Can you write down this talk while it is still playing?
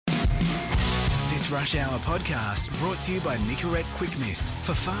Rush Hour podcast brought to you by Nicorette Quick Mist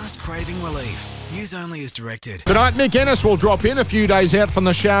for fast craving relief. Use only as directed. Tonight, Michael Ennis will drop in a few days out from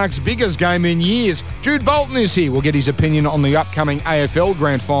the Sharks' biggest game in years. Jude Bolton is here. We'll get his opinion on the upcoming AFL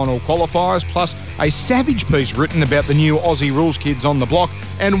Grand Final qualifiers, plus a savage piece written about the new Aussie rules kids on the block.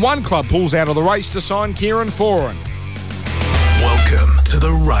 And one club pulls out of the race to sign Kieran Foran. Welcome to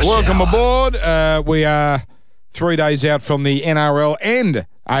the Rush Hour. Welcome aboard. We are 3 days out from the NRL and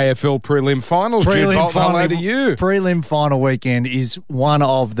AFL prelim finals. Jude Bolton, hello to you. Prelim final weekend is one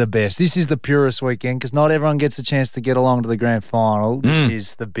of the best. This is the purest weekend because not everyone gets a chance to get along to the grand final. This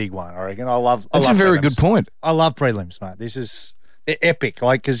is the big one, I reckon. That's a very good point. I love prelims, mate. This is epic,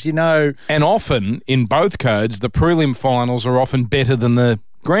 because And often, in both codes, the prelim finals are often better than the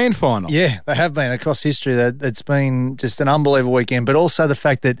grand final. Yeah, they have been across history. It's been just an unbelievable weekend, but also the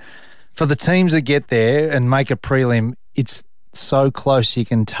fact that for the teams that get there and make a prelim, it's so close you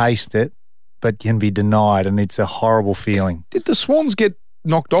can taste it, but can be denied, and it's a horrible feeling. Did the Swans get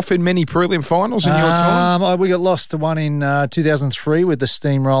knocked off in many prelim finals in your time? We got lost to one in 2003 with the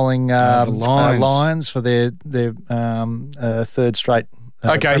steamrolling Lions for their third straight.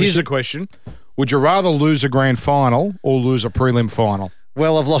 Okay, here's the question. Would you rather lose a grand final or lose a prelim final?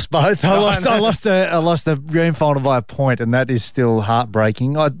 Well, I've lost both. I lost a grand final by a point, and that is still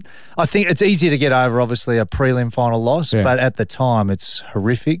heartbreaking. I think it's easier to get over, obviously, a prelim final loss, but at the time it's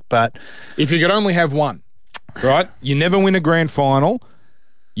horrific. But if you could only have one, right? You never win a grand final.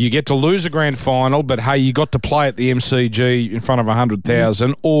 You get to lose a grand final, but hey, you got to play at the MCG in front of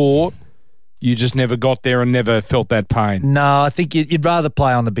 100,000, or you just never got there and never felt that pain. No, I think you'd rather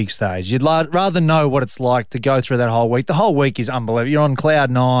play on the big stage. You'd rather know what it's like to go through that whole week. The whole week is unbelievable. You're on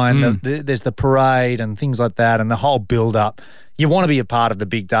cloud nine. There's the parade and things like that, and the whole build-up. You want to be a part of the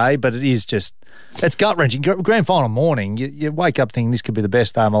big day, but it's gut-wrenching. Grand final morning, you wake up thinking this could be the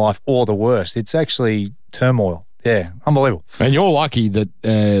best day of my life or the worst. It's actually turmoil. Yeah, unbelievable. And you're lucky that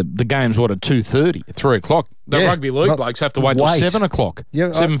the game's, at 2:30, 3 o'clock. The rugby league blokes have to wait till 7 o'clock,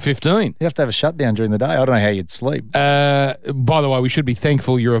 7:15. You have to have a shutdown during the day. I don't know how you'd sleep. By the way, we should be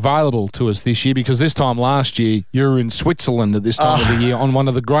thankful you're available to us this year, because this time last year, you were in Switzerland at this time of the year on one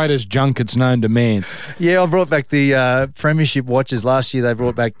of the greatest junkets known to man. Yeah, I brought back the Premiership watches. Last year they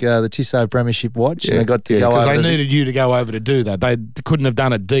brought back the Tissot Premiership watch, and they got to go over. Because they needed you to go over to do that. They couldn't have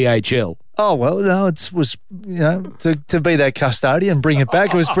done it DHL. Oh, well, no, it was, to be that custodian, bring it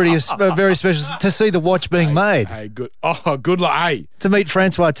back. It was very special to see the watch being made. Hey, good. Oh, good luck. Hey. To meet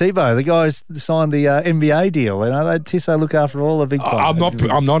Francois Thibault, the guys signed the NBA deal. They Tissot look after all the big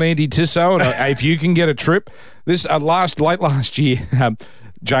players. I'm not anti-Tissot. If you can get a trip. This late last year,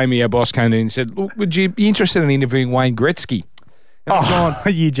 Jamie, our boss, came in and said, "Look, would you be interested in interviewing Wayne Gretzky?" And I've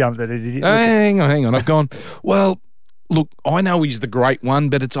gone, you jumped at it, did you? Hang on. I've gone, well, look, I know he's the great one,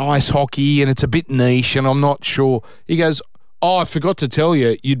 but it's ice hockey and it's a bit niche and I'm not sure. He goes, I forgot to tell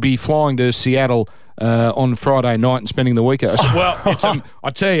you, you'd be flying to Seattle on Friday night and spending the weekend. I said, well, I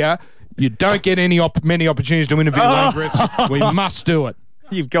tell you don't get many opportunities to interview Wayne Gretzky. We must do it.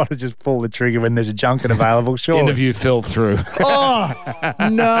 You've got to just pull the trigger when there's a junket available, sure. Interview fell through. Oh,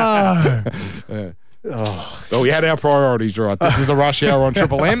 no. Well, we had our priorities right. This is the Rush Hour on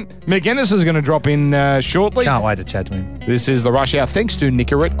Triple M. Michael Ennis is going to drop in shortly. Can't wait to chat to him. This is the Rush Hour. Thanks to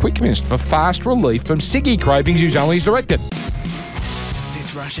Nicorette Quick Mist for fast relief from ciggy cravings. Use only as directed.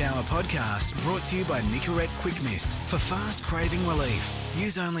 This Rush Hour podcast brought to you by Nicorette Quick Mist for fast craving relief.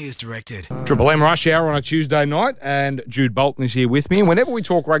 Use only as directed. Triple M Rush Hour on a Tuesday night, and Jude Bolton is here with me. And whenever we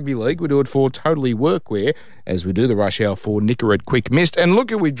talk rugby league, we do it for Totally Workwear, as we do the Rush Hour for Nicorette Quick Mist. And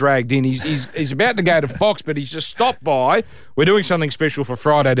look who we dragged in. He's about to go to Fox, but he's just stopped by. We're doing something special for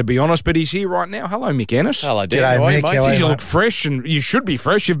Friday, to be honest, but he's here right now. Hello, Michael Ennis. Hello, Dan. G'day, Mick. How are you, You look fresh, and you should be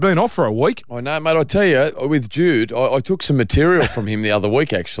fresh. You've been off for a week. I know, mate. I tell you, with Jude, I took some material from him the other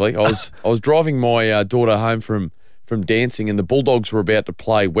week, actually. I was driving my daughter home from dancing, and the Bulldogs were about to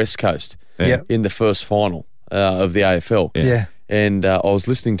play West Coast in the first final of the AFL. Yeah. And I was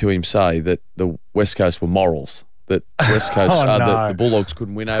listening to him say that the West Coast were morals, that West Coast, the Bulldogs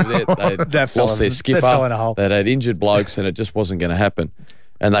couldn't win over there. They had lost their skipper. They had injured blokes, and it just wasn't going to happen.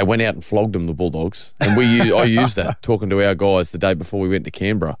 And they went out and flogged them, the Bulldogs. And I used that talking to our guys the day before we went to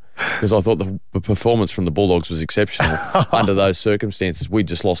Canberra, because I thought the performance from the Bulldogs was exceptional under those circumstances. We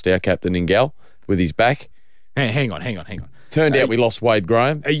just lost our captain in Gal with his back. Hang on. Turned out we lost Wade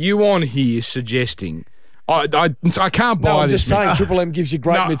Graham. Are you on here suggesting... I can't buy No, I'm this. just saying Triple M gives you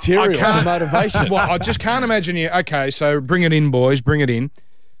great material for motivation. Well, I just can't imagine you. Okay, so bring it in, boys. Bring it in.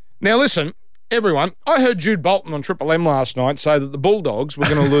 Now, listen, everyone. I heard Jude Bolton on Triple M last night say that the Bulldogs were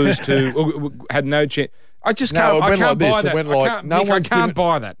going to lose to... had no chance... I just can't. I can't buy that. I can't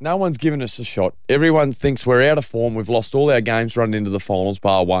buy that. No one's given us a shot. Everyone thinks we're out of form. We've lost all our games running into the finals,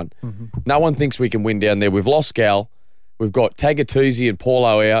 bar one. Mm-hmm. No one thinks we can win down there. We've lost Gal. We've got Tagatuzzi and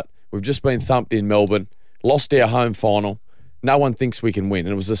Paulo out. We've just been thumped in Melbourne. Lost our home final. No one thinks we can win.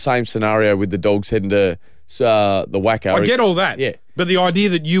 And it was the same scenario with the Dogs heading to the Wacker. I get all that. Yeah. But the idea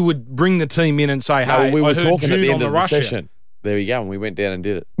that you would bring the team in and say, hey, we were talking Jude at the end of the Russia session. There we go, and we went down and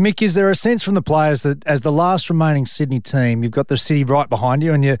did it. Mick, is there a sense from the players that as the last remaining Sydney team, you've got the city right behind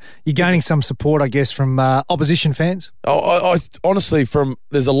you and you're gaining some support, I guess, from opposition fans? I honestly,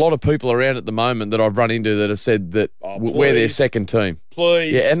 there's a lot of people around at the moment that I've run into that have said that we're their second team.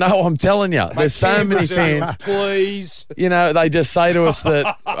 Please. Yeah, no, I'm telling you, there's so many fans. Please. You know, they just say to us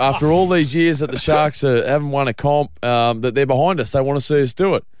that after all these years that the Sharks haven't won a comp, that they're behind us. They want to see us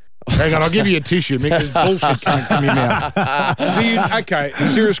do it. Hang on, I'll give you a tissue, Mick. There's bullshit coming from your mouth. Okay,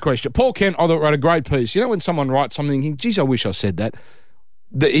 serious question. Paul Kent, I thought, wrote a great piece. You know when someone writes something, thinking, geez, I wish I said that.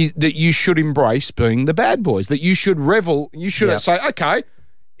 That you should embrace being the bad boys. That you should revel. You should say, okay,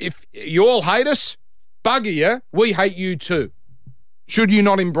 if you all hate us, bugger you, we hate you too. Should you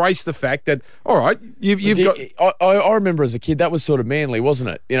not embrace the fact that, all right, you've got... I remember as a kid, that was sort of manly,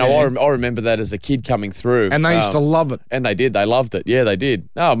 wasn't it? You know, I remember that as a kid coming through. And they used to love it. And they did. They loved it. Yeah, they did.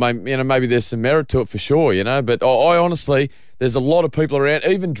 No, maybe there's some merit to it for sure, you know. But I honestly, there's a lot of people around,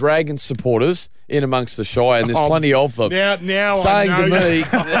 even Dragons supporters in amongst the Shire, and there's plenty of them. Now saying I know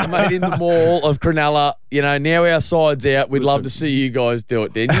to me, mate, in the mall of Cronulla, you know, now our side's out. We'd love to see you guys do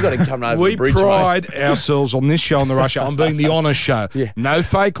it, Dan. You've got to come over the bridge, We pride ourselves on this show, on the Rush Hour, on being the honest show. Yeah. No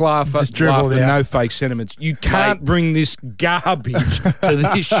fake laughter, no fake sentiments. You can't bring this garbage to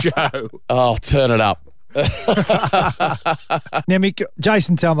this show. Oh, turn it up. Now, Mick,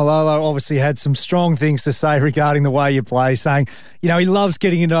 Jason Taumalolo obviously had some strong things to say regarding the way you play, saying, you know, he loves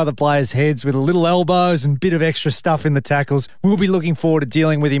getting into other players' heads with a little elbows and a bit of extra stuff in the tackles. We'll be looking forward to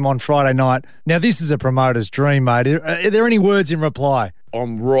dealing with him on Friday night. Now, this is a promoter's dream, mate. Are there any words in reply?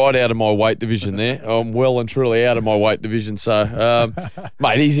 I'm right out of my weight division there. I'm well and truly out of my weight division. So,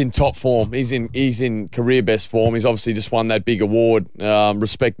 mate, he's in top form. He's in career best form. He's obviously just won that big award,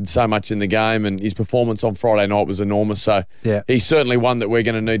 respected so much in the game, and his performance on Friday night was enormous. So, he's certainly one that we're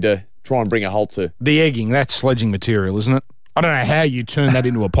going to need to try and bring a halt to. The egging, that's sledging material, isn't it? I don't know how you turn that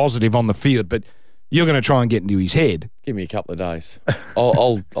into a positive on the field, but you're going to try and get into his head. Give me a couple of days.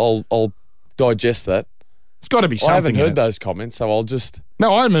 I'll digest that. It's got to be something. I haven't heard those comments, so I'll just...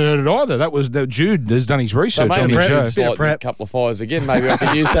 No, I haven't heard it either. That was Jude has done his research on your show. A couple of fires again. Maybe I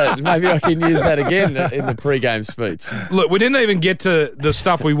can use that. Maybe I can use that again in the pre-game speech. Look, we didn't even get to the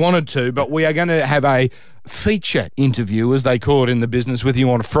stuff we wanted to, but we are going to have a feature interview, as they call it in the business, with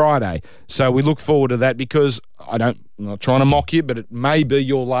you on Friday. So we look forward to that because I'm not trying to mock you, but it may be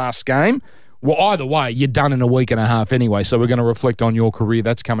your last game. Well, either way, you're done in a week and a half anyway, so we're going to reflect on your career.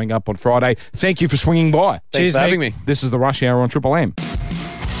 That's coming up on Friday. Thank you for swinging by. Thanks for having me. This is the Rush Hour on Triple M.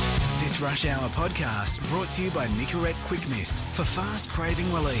 This Rush Hour podcast brought to you by Nicorette Quick Mist for fast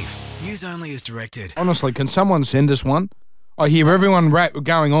craving relief. Use only as directed. Honestly, can someone send us one? I hear everyone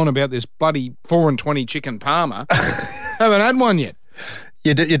going on about this bloody 4 and 20 chicken parma. Haven't had one yet.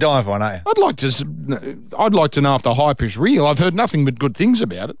 You're dying for one, aren't you? I'd like to know if the hype is real. I've heard nothing but good things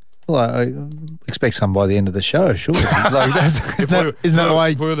about it. Well, I expect some by the end of the show, sure. Isn't that the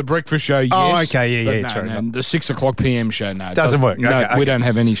way? For the breakfast show, yes. Oh, okay, yeah, true. No, the 6 o'clock PM show, no. Doesn't work. No, okay. We don't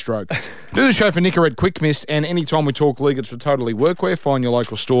have any stroke. Do the show for Nicorette Quick Mist, and anytime we talk league, it's for Totally Workwear. Find your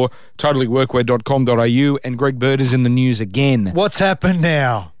local store, totallyworkwear.com.au, and Greg Bird is in the news again. What's happened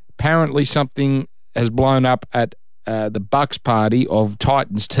now? Apparently something has blown up at the Bucks party of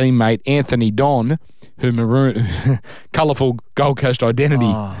Titans teammate Anthony Don, who colourful Gold Coast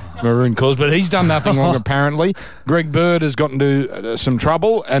identity maroon cause, but he's done nothing wrong apparently. Greg Bird has gotten into some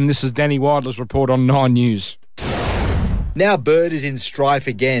trouble, and this is Danny Weidler's report on 9 News. Now Bird is in strife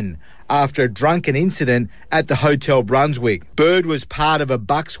again after a drunken incident at the Hotel Brunswick. Bird was part of a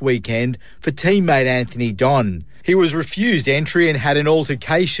Bucks weekend for teammate Anthony Don. He was refused entry and had an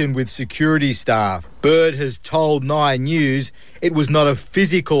altercation with security staff. Bird has told 9 News it was not a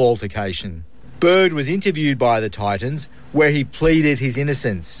physical altercation. Bird was interviewed by the Titans, where he pleaded his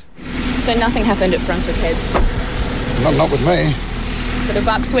innocence. So nothing happened at Brunswick Heads? Not with me. For the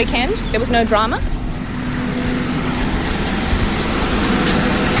Bucks weekend, there was no drama?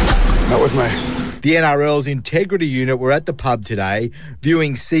 Not with me. The NRL's integrity unit were at the pub today,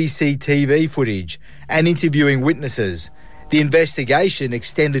 viewing CCTV footage and interviewing witnesses. The investigation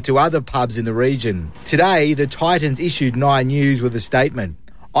extended to other pubs in the region. Today, the Titans issued 9 News with a statement.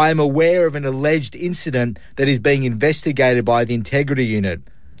 I am aware of an alleged incident that is being investigated by the integrity unit.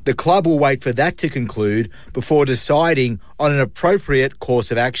 The club will wait for that to conclude before deciding on an appropriate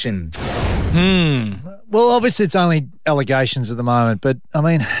course of action. Well, obviously it's only allegations at the moment, but, I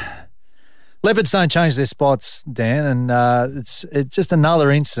mean, leopards don't change their spots, Dan, and it's just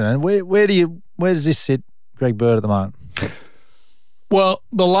another incident. Where does this sit, Greg Bird, at the moment? Well,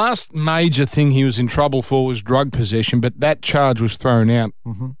 the last major thing he was in trouble for was drug possession, but that charge was thrown out.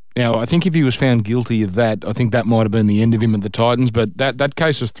 Mm-hmm. Now, I think if he was found guilty of that, I think that might have been the end of him at the Titans, but that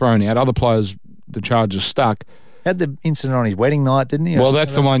case was thrown out. Other players, the charge is stuck. Had the incident on his wedding night, didn't he? Well,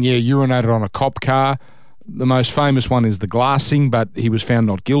 that's the one, urinated on a cop car. The most famous one is the glassing, but he was found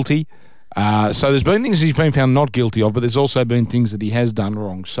not guilty. So there's been things he's been found not guilty of, but there's also been things that he has done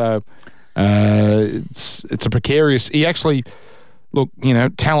wrong. So it's a precarious... He actually... Look,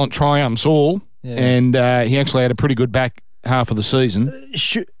 talent triumphs all, and he actually had a pretty good back half of the season.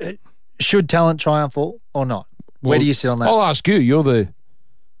 Should talent triumph all or not? Where do you sit on that? I'll ask you. You're the...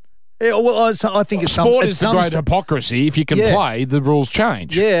 Yeah, well, I think it's sport is the great hypocrisy. If you can play, the rules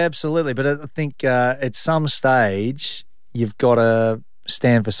change. Yeah, absolutely. But I think at some stage, you've got to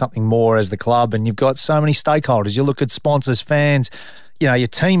stand for something more as the club, and you've got so many stakeholders. You look at sponsors, fans, your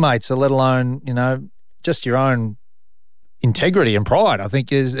teammates, let alone, just your own integrity and pride. I think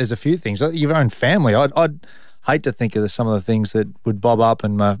there's a few things. Your own family. I'd hate to think of some of the things that would bob up,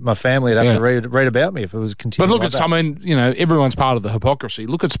 and my family would have to read about me if it was continuing. But look at everyone's part of the hypocrisy.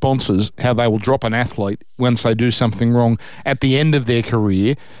 Look at sponsors, how they will drop an athlete once they do something wrong at the end of their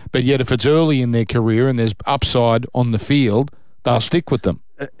career, but yet if it's early in their career and there's upside on the field, they'll stick with them.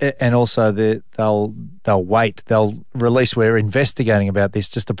 And also they'll wait. They'll release. We're investigating about this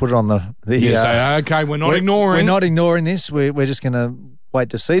just to put it on the say, okay, we're not ignoring this. We're just going to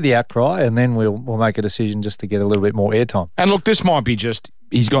wait to see the outcry, and then we'll make a decision just to get a little bit more airtime. And look, this might be just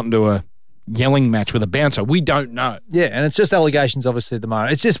he's got into a yelling match with a bouncer. We don't know. Yeah, and it's just allegations, obviously, at the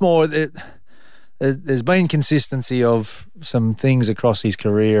moment. It's just more. There's been consistency of some things across his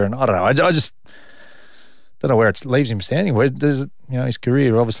career, and I don't know. I just don't know where it leaves him standing. Where does his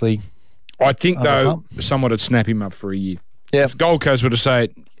career obviously? I think though someone would snap him up for a year. Yeah, if Gold Coast were to say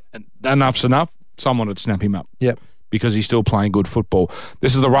enough's enough, someone would snap him up. Yep. Because he's still playing good football.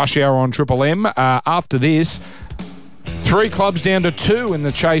 This is the Rush Hour on Triple M. After this, 3 clubs down to 2 in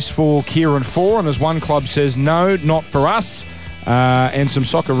the chase for Kieran Foran, as one club says no, not for us, and some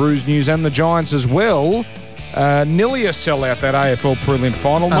Socceroos news and the Giants as well. Nearly a sellout, that AFL prelim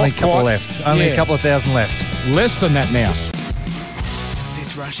final. Only a couple left. Only a couple of thousand left. Less than that now.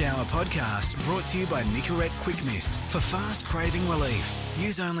 This Rush Hour podcast brought to you by Nicorette Quick Mist for fast craving relief.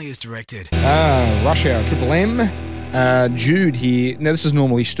 Use only as directed. Rush Hour Triple M. Jude here. Now this is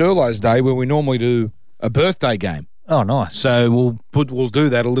normally Sterlo's day, where we normally do a birthday game. Oh, nice. So we'll do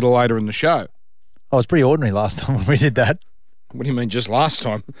that a little later in the show. I was pretty ordinary last time when we did that. What do you mean, just last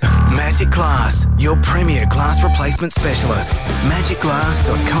time? Magic Glass, your premier glass replacement specialists.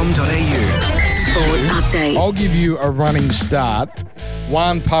 magicglass.com.au. Sports update. I'll give you a running start.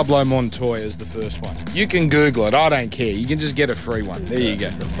 Juan Pablo Montoya is the first one. You can Google it. I don't care. You can just get a free one. There you go.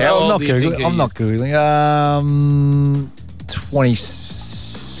 I'm not Googling.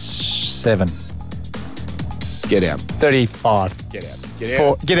 27. Get out. 35. Get out.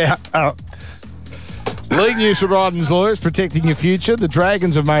 Get out. Oh. League news for Ryden's Lawyers, protecting your future. The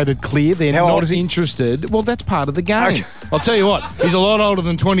Dragons have made it clear they're not interested. Well, that's part of the game. Okay. I'll tell you what, he's a lot older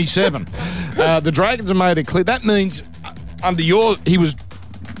than 27. The Dragons have made it clear. That means he was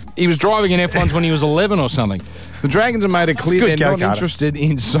driving in F1s when he was 11 or something. The Dragons have made it clear they're not interested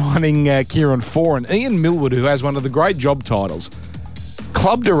in signing Kieran Foran. Ian Millwood, who has one of the great job titles,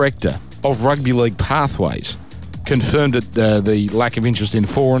 Club Director of Rugby League Pathways, confirmed the lack of interest in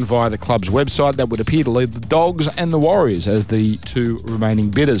Foran via the club's website. That would appear to leave the Dogs and the Warriors as the 2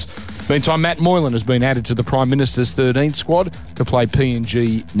 remaining bidders. Meantime, Matt Moylan has been added to the Prime Minister's 13th squad to play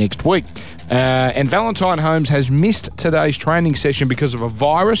PNG next week. And Valentine Holmes has missed today's training session because of a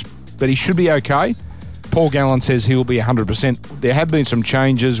virus, but he should be okay. Paul Gallen says he will be 100%. There have been some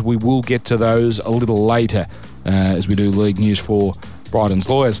changes. We will get to those a little later as we do league news for Bryden's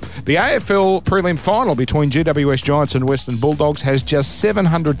Lawyers. The AFL prelim final between GWS Giants and Western Bulldogs has just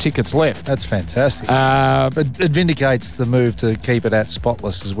 700 tickets left. That's fantastic. It vindicates the move to keep it at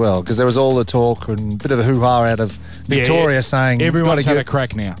spotless as well, because there was all the talk and a bit of a hoo-ha out of Victoria saying... Everyone's had a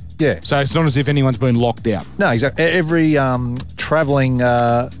crack now. Yeah. So it's not as if anyone's been locked out. No, exactly. Every travelling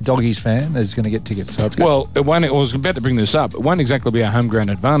Doggies fan is going to get tickets. So it's good. Well, I was about to bring this up. It won't exactly be a home ground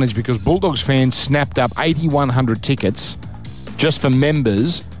advantage because Bulldogs fans snapped up 8,100 tickets just for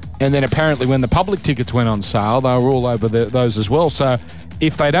members, and then apparently when the public tickets went on sale, they were all over those as well. So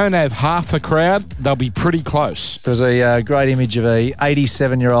If they don't have half the crowd, they'll be pretty close. There was a great image of a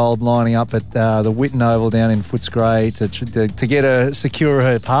 87-year-old lining up at the Whitten Oval down in Footscray to secure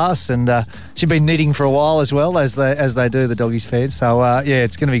her pass, and she'd been knitting for a while as well, as they do, the Doggies fans. So,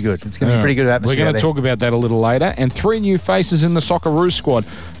 it's going to be good. It's going to be pretty good atmosphere. We're going to talk about that a little later. And 3 new faces in the Socceroos squad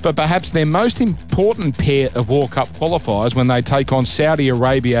for perhaps their most important pair of World Cup qualifiers when they take on Saudi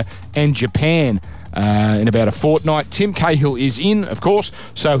Arabia and Japan. In about a fortnight. Tim Cahill is in, of course,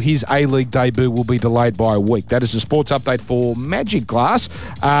 so his A-League debut will be delayed by a week. That is a sports update for Magic Glass.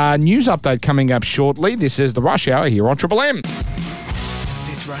 News update coming up shortly. This is the Rush Hour here on Triple M.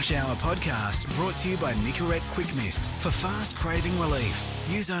 This Rush Hour podcast brought to you by Nicorette Quick Mist for fast craving relief.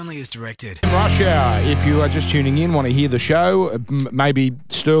 Use only as directed. Rush Hour. If you are just tuning in, want to hear the show, maybe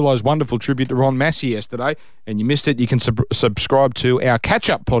Sterlo's wonderful tribute to Ron Massey yesterday, and you missed it, you can subscribe to our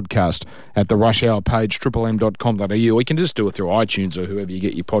catch-up podcast at the Rush Hour page, triplem.com.au, or you can just do it through iTunes or whoever you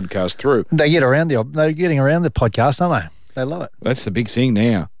get your podcast through. They're getting around the podcast, aren't they? They love it. That's the big thing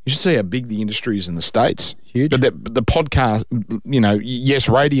now. You should see how big the industry is in the States. Huge. But the podcast, yes,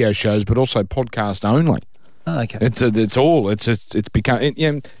 radio shows, but also podcast only. Oh, okay. It's become,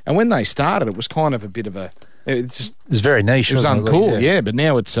 and when they started, it was kind of a bit of a, it was very niche. It was uncool, yeah. But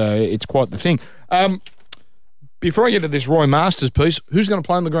now it's quite the thing. Before I get to this Roy Masters piece, who's going to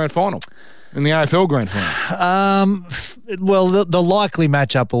play in the grand final? In the AFL grand final? Well, the likely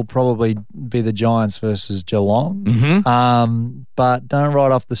matchup will probably be the Giants versus Geelong. Mm-hmm. But don't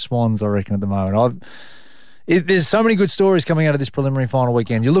write off the Swans, I reckon, at the moment. There's so many good stories coming out of this preliminary final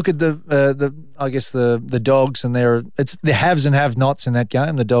weekend. You look at the Dogs, and it's the haves and have-nots in that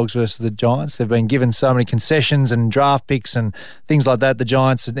game, the Dogs versus the Giants. They've been given so many concessions and draft picks and things like that. The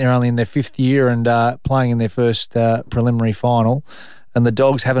Giants, they're only in their 5th year and playing in their first preliminary final. And the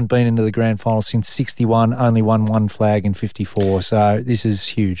Dogs haven't been into the grand final since 61, only won one flag in 54. So this is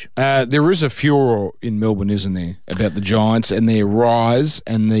huge. There is a furor in Melbourne, isn't there, about the Giants and their rise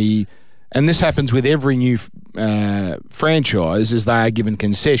and this happens with every new franchise as they are given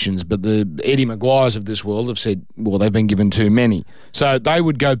concessions, but the Eddie Maguires of this world have said, well, they've been given too many. So they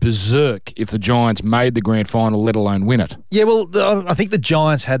would go berserk if the Giants made the grand final, let alone win it. Yeah, well, I think the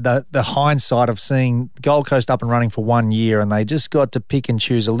Giants had the hindsight of seeing Gold Coast up and running for 1 year, and they just got to pick and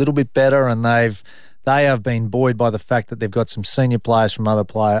choose a little bit better, and they have been buoyed by the fact that they've got some senior players from other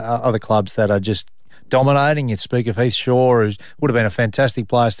clubs that are just dominating. You speak of Heath Shaw, who would have been a fantastic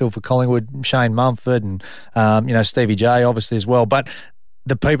player still for Collingwood, Shane Mumford, and Stevie J obviously as well. But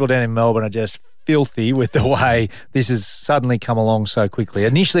the people down in Melbourne are just filthy with the way this has suddenly come along so quickly.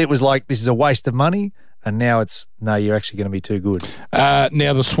 Initially, it was like, this is a waste of money. And now it's, no, you're actually going to be too good.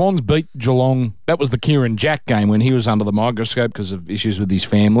 Now, the Swans beat Geelong. That was the Kieran Jack game when he was under the microscope because of issues with his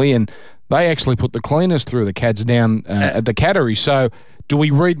family. And they actually put the cleaners through the Cads down at the Cattery. So do we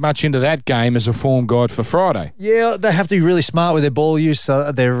read much into that game as a form guide for Friday? Yeah, they have to be really smart with their ball use.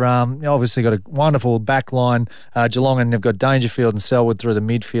 So they're obviously got a wonderful back line, Geelong, and they've got Dangerfield and Selwood through the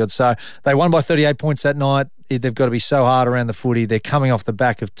midfield. So they won by 38 points that night. They've got to be so hard around the footy. They're coming off the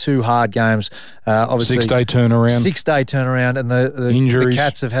back of 2 hard games. Obviously, 6-day turnaround. 6-day turnaround. And the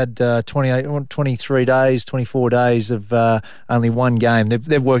Cats have had 23 days, 24 days of only one game.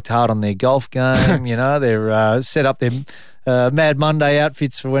 They've worked hard on their golf game. They're set up their Mad Monday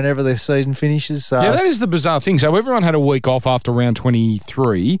outfits for whenever the season finishes. So. Yeah, that is the bizarre thing. So everyone had a week off after round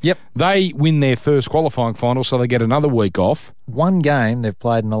 23. Yep. They win their first qualifying final, so they get another week off. One game they've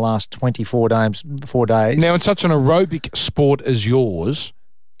played in the last 24 days. Now, in such an aerobic sport as yours,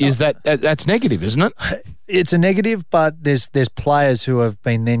 that's negative, isn't it? It's a negative, but there's players who have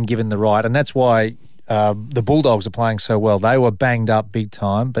been then given the right, and that's why the Bulldogs are playing so well. They were banged up big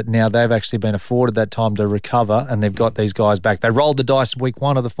time, but now they've actually been afforded that time to recover, and they've got these guys back. They rolled the dice week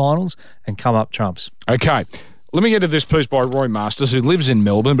 1 of the finals and come up trumps. Okay. Let me get to this piece by Roy Masters, who lives in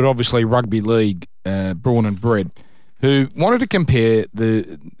Melbourne, but obviously rugby league born and bred, who wanted to compare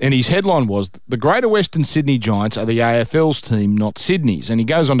and his headline was, the Greater Western Sydney Giants are the AFL's team, not Sydney's. And he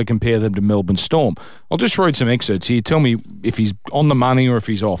goes on to compare them to Melbourne Storm. I'll just read some excerpts here. Tell me if he's on the money or if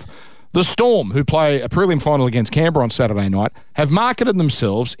he's off. The Storm, who play a prelim final against Canberra on Saturday night, have marketed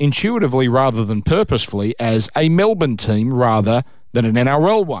themselves intuitively rather than purposefully as a Melbourne team rather than an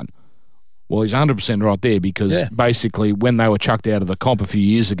NRL one. Well, he's 100% right there because basically when they were chucked out of the comp a few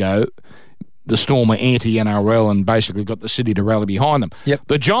years ago, the Storm are anti-NRL and basically got the city to rally behind them. Yep.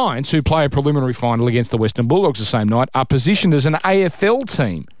 The Giants, who play a preliminary final against the Western Bulldogs the same night, are positioned as an AFL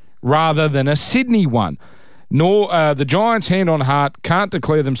team rather than a Sydney one. Nor the Giants, hand on heart, can't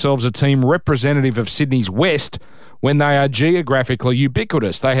declare themselves a team representative of Sydney's West when they are geographically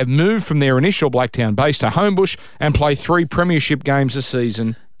ubiquitous. They have moved from their initial Blacktown base to Homebush and play 3 premiership games a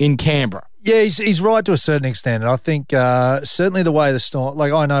season in Canberra. Yeah, he's right to a certain extent. And I think certainly the way the Storm,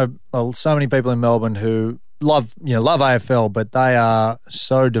 like I know so many people in Melbourne who love AFL, but they are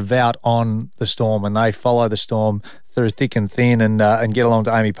so devout on the Storm and they follow the Storm through thick and thin and get along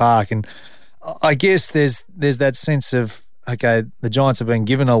to Amy Park. And I guess there's that sense of, okay, the Giants have been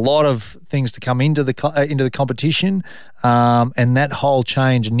given a lot of things to come into the competition, and that whole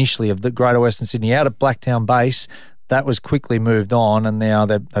change initially of the Greater Western Sydney out of Blacktown base, that was quickly moved on, and now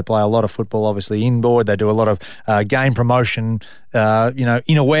they play a lot of football, obviously inboard. They do a lot of game promotion,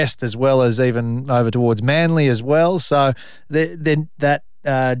 inner west as well as even over towards Manly as well. So that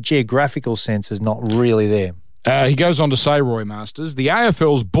geographical sense is not really there. He goes on to say, Roy Masters, the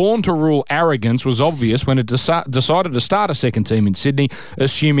AFL's born-to-rule arrogance was obvious when it decided to start a second team in Sydney,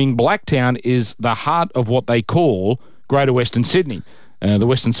 assuming Blacktown is the heart of what they call Greater Western Sydney. The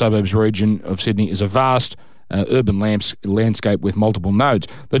western suburbs region of Sydney is a vast urban landscape with multiple nodes.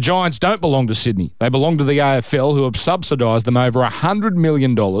 The Giants don't belong to Sydney. They belong to the AFL, who have subsidised them over $100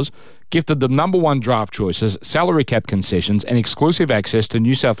 million, gifted them number 1 draft choices, salary cap concessions and exclusive access to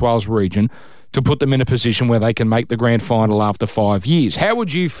New South Wales region to put them in a position where they can make the grand final after 5 years. How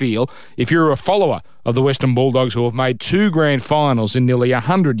would you feel if you're a follower of the Western Bulldogs, who have made 2 grand finals in nearly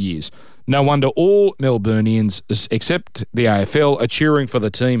 100 years? No wonder all Melburnians, except the AFL, are cheering for the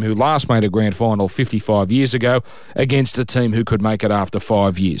team who last made a grand final 55 years ago against a team who could make it after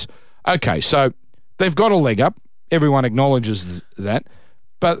 5 years. Okay, so they've got a leg up. Everyone acknowledges that.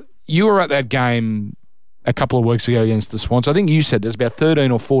 But you were at that game a couple of weeks ago against the Swans. I think you said there's about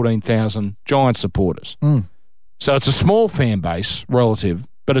 13 or 14,000 Giants supporters. So it's a small fan base relative,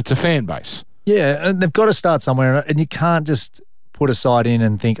 but it's a fan base. Yeah, and they've got to start somewhere, and you can't just put a side in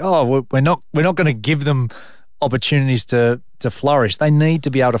and think, oh, we're not going to give them opportunities to flourish. They need to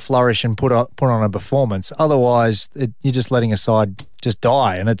be able to flourish and put on a performance. Otherwise, you're just letting a side just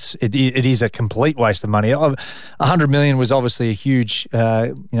die, and it is a complete waste of money. $100 million was obviously a huge,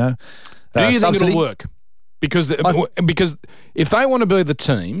 Do you think it'll work? Because if they want to be the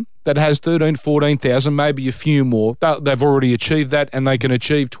team that has 13, 14,000, maybe a few more, they've already achieved that, and they can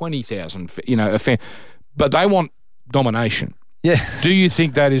achieve 20,000. But they want domination. Yeah. Do you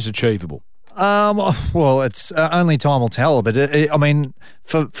think that is achievable? Well, it's only time will tell. But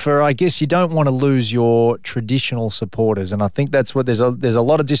for I guess you don't want to lose your traditional supporters, and I think that's what there's a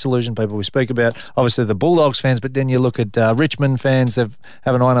lot of disillusioned people. We speak about obviously the Bulldogs fans, but then you look at Richmond fans that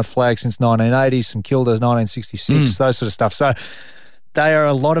haven't worn a flag since 1980, St Kilda 1966, those sort of stuff. So they are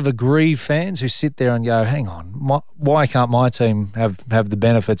a lot of aggrieved fans who sit there and go, hang on, why can't my team have the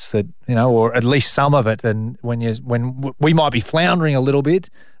benefits that, or at least some of it? And when we might be floundering a little bit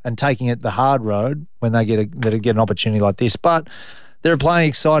and taking it the hard road when they get an opportunity like this. But they're playing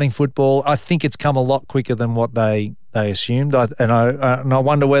exciting football. I think it's come a lot quicker than what they assumed. And I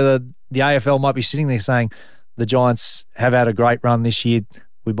wonder whether the AFL might be sitting there saying, the Giants have had a great run this year.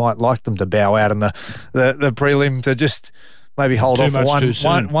 We might like them to bow out in the prelim to just maybe hold off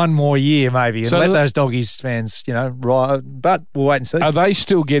for one more year maybe, and so let those Doggies fans, ride. But we'll wait and see. Are they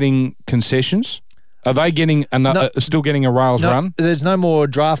still getting concessions? Are they getting still getting a rails run? There's no more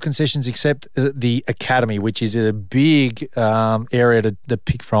draft concessions except the academy, which is a big area to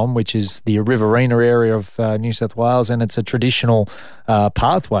pick from, which is the Riverina area of New South Wales, and it's a traditional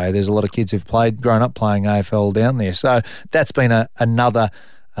pathway. There's a lot of kids who've grown up playing AFL down there. So that's been another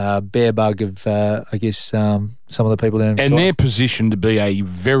bear bug of, I guess, some of the people down there. And they're positioned to be a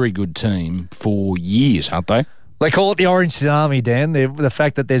very good team for years, aren't they? They call it the Orange Tsunami, Dan. The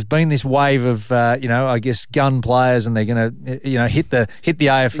fact that there's been this wave of, I guess, gun players, and they're going to, hit the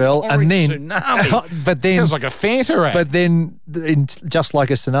AFL, and then, tsunami. But then sounds like a Fanta ad. But then, just like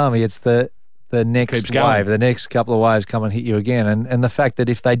a tsunami, it's the next wave, the next couple of waves come and hit you again. And the fact that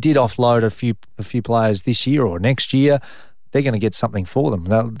if they did offload a few players this year or next year, they're going to get something for them.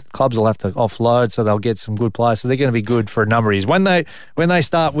 The clubs will have to offload, so they'll get some good players. So they're going to be good for a number of years. When they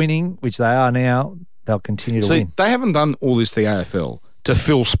start winning, which they are now, they'll continue to win. They haven't done all this, the AFL, to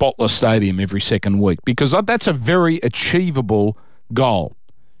fill Spotless Stadium every second week, because that's a very achievable goal.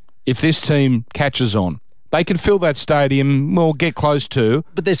 If this team catches on, they can fill that stadium, well, get close to.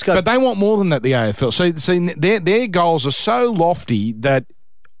 But they want more than that, the AFL. See, their goals are so lofty that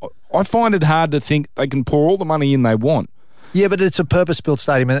I find it hard to think they can pour all the money in they want. Yeah, but it's a purpose-built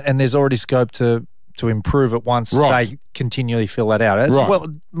stadium, and there's already scope to to improve it once they continually fill that out. Right. Well,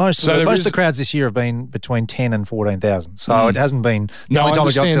 most of the crowds this year have been between 10 and 14,000. So it hasn't been the only time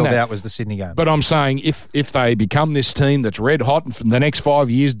it got filled out was the Sydney game. But I'm saying if they become this team that's red hot and for the next 5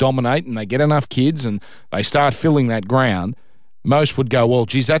 years dominate and they get enough kids and they start filling that ground, most would go, well,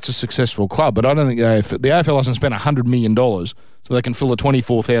 geez, that's a successful club. But I don't think the AFL hasn't spent $100 million so they can fill a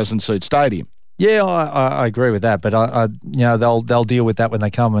 24,000-seat stadium. Yeah, I agree with that, but they'll deal with that when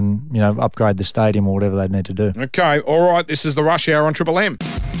they come and upgrade the stadium or whatever they need to do. Okay, all right. This is the Rush Hour on Triple M.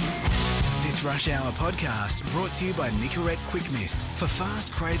 This Rush Hour podcast brought to you by Nicorette Quick Mist for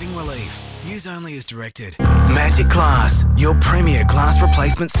fast craving relief. Use only as directed. Magic Glass, your premier glass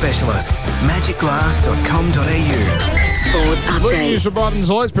replacement specialists. magicglass.com.au. Sports Leading update. news for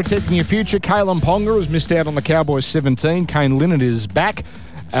Brighton's Lawyers, protecting your future. Kalen Ponga has missed out on the Cowboys 17. Kane Linnett is back.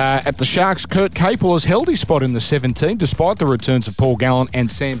 At the Sharks, Kurt Capel has held his spot in the 17 despite the returns of Paul Gallen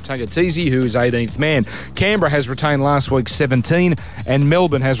and Sam Tagatese, who is 18th man. Canberra has retained last week's 17 and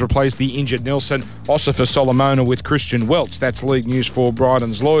Melbourne has replaced the injured Nelson Osifa Solomona with Christian Welch. That's league news for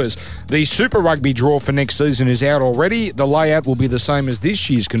Brighton's Lawyers. The Super Rugby draw for next season is out already. The layout will be the same as this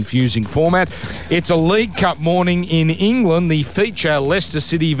year's confusing format. It's a League Cup morning in England. The feature Leicester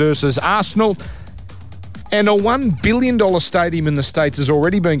City versus Arsenal. And a $1 billion stadium in the States has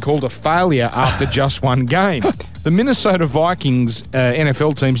already been called a failure after just one game. The Minnesota Vikings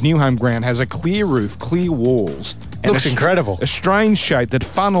NFL team's new home ground has a clear roof, clear walls. And Looks incredible. A strange shape that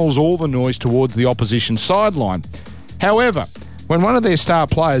funnels all the noise towards the opposition sideline. However, when one of their star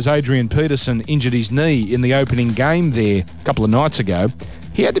players, Adrian Peterson, injured his knee in the opening game there a couple of nights ago,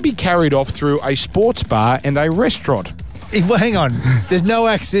 he had to be carried off through a sports bar and a restaurant. Well, hang on. There's no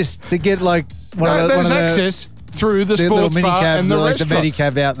access to get There's access through the sports bar and the restaurant. The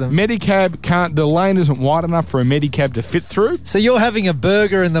Medicab out them. Medicab can't. The lane isn't wide enough for a Medicab to fit through. So you're having a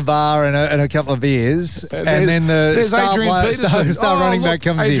burger in the bar and a couple of beers, and then the star running back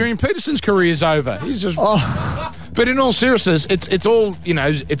comes in. Adrian Peterson's career's over. He's just. But in all seriousness, it's all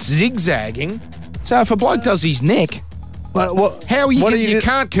it's zigzagging. So if a bloke does his neck. How you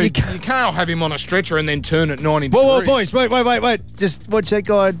can't have him on a stretcher and then turn at 90 degrees. Whoa, boys, wait. Just watch that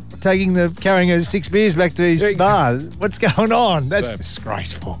guy carrying 6 beers back to his bar. What's going on? That's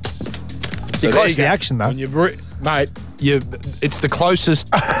disgraceful. You're close to the action, though. Mate, it's the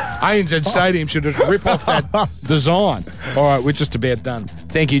closest. ANZ Stadium should just rip off that design. All right, we're just about done.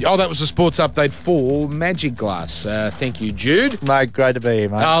 Thank you. Oh, that was a sports update for Magic Glass. Thank you, Jude. Mate, great to be here,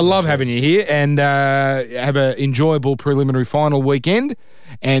 mate. I love having you here, and have an enjoyable preliminary final weekend.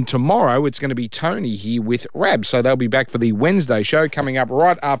 And tomorrow it's going to be Tony here with Rab, so they'll be back for the Wednesday show coming up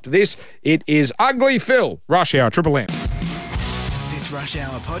right after this. It is Ugly Phil, Rush Hour, Triple M. This Rush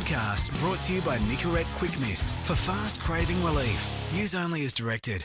Hour podcast brought to you by Nicorette Quick Mist for fast craving relief. Use only as directed.